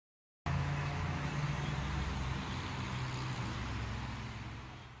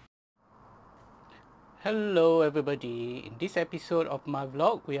Hello everybody, in this episode of my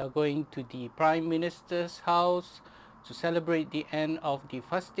vlog we are going to the Prime Minister's house to celebrate the end of the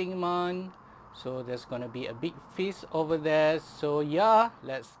fasting month. So there's gonna be a big feast over there, so yeah,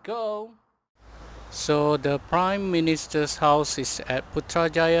 let's go. So the Prime Minister's house is at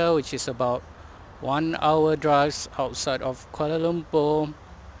Putrajaya, which is about 1 hour drive outside of Kuala Lumpur.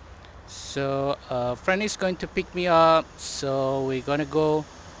 So a friend is going to pick me up, so we're gonna go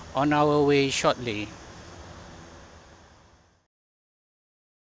on our way shortly.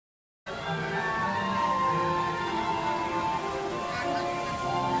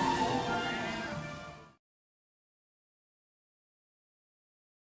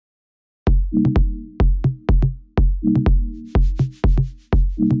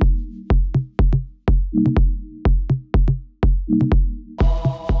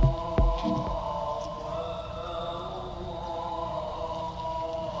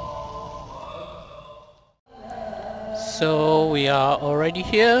 So we are already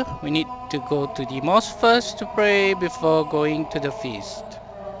here. We need to go to the mosque first to pray before going to the feast.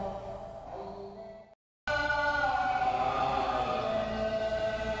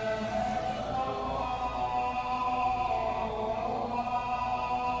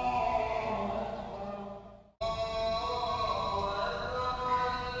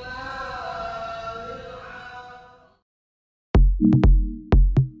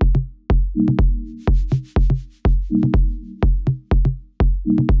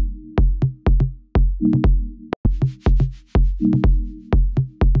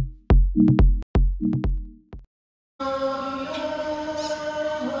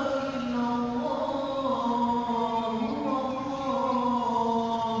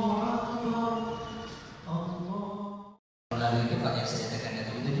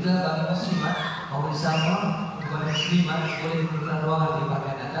 Bagi muslimat, maupun sama bukan muslimat boleh membuka ruangan di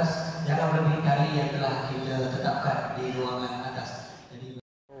bahagian atas, jangan melebihi tali yang telah kita tetapkan di ruangan atas.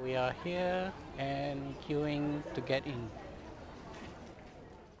 We are here and queuing to get in.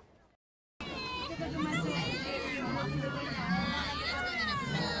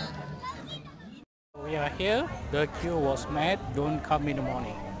 We are here. The queue was mad. Don't come in the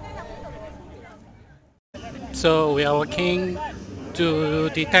morning. So we are walking to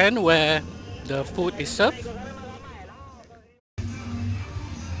the tent where the food is served.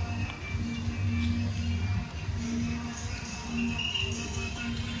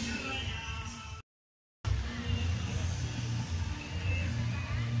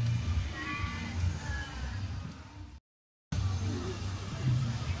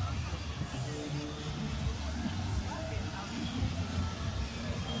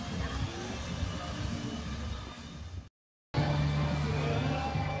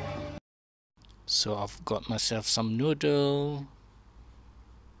 So I've got myself some noodle,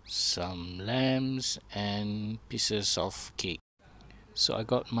 some lambs and pieces of cake. So I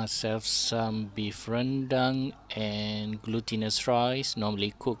got myself some beef rendang and glutinous rice,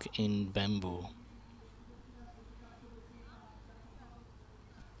 normally cooked in bamboo.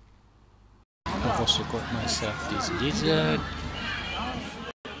 I've also got myself this dessert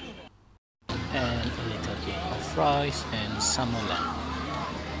and a little bit of rice and some lamb.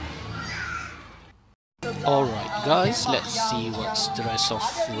 Alright guys, let's see what's the rest of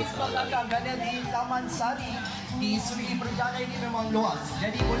food like. Di Taman Sari di Suri Putrajaya ini memang luas,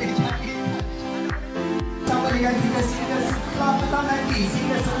 jadi boleh jadi sama dengan kita sehingga setelah petang nanti,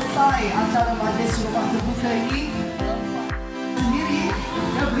 sehingga selesai acara majlis rumah terbuka ini sendiri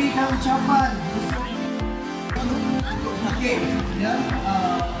dia berikan ucapan okey ya,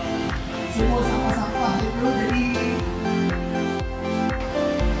 semua sampah-sampah itu jadi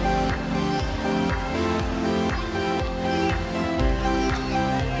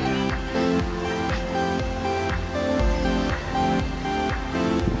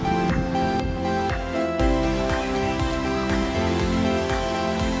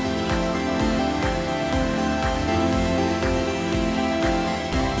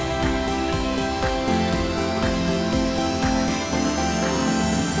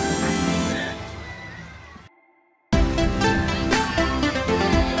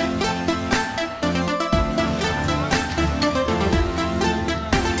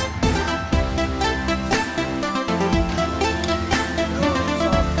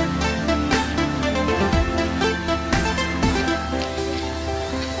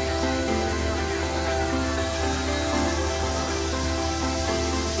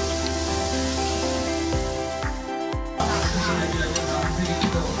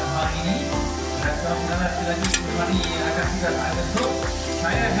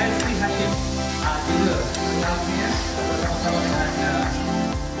saya Henry Hakim juga bersama-sama dengan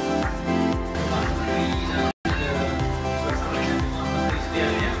Rumah Menteri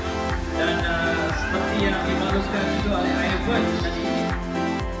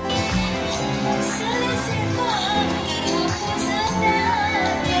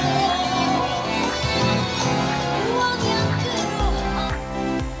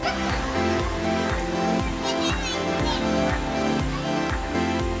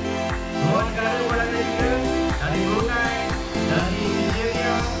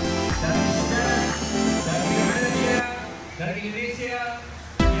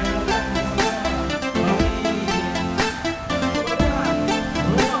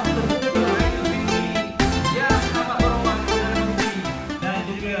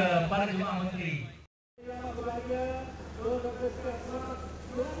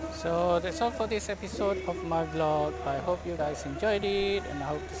So that's all for this episode of my vlog. I hope you guys enjoyed it, and I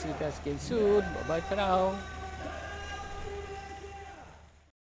hope to see you guys again soon. Bye bye for now.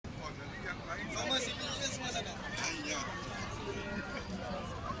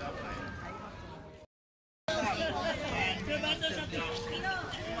 Terima kasih.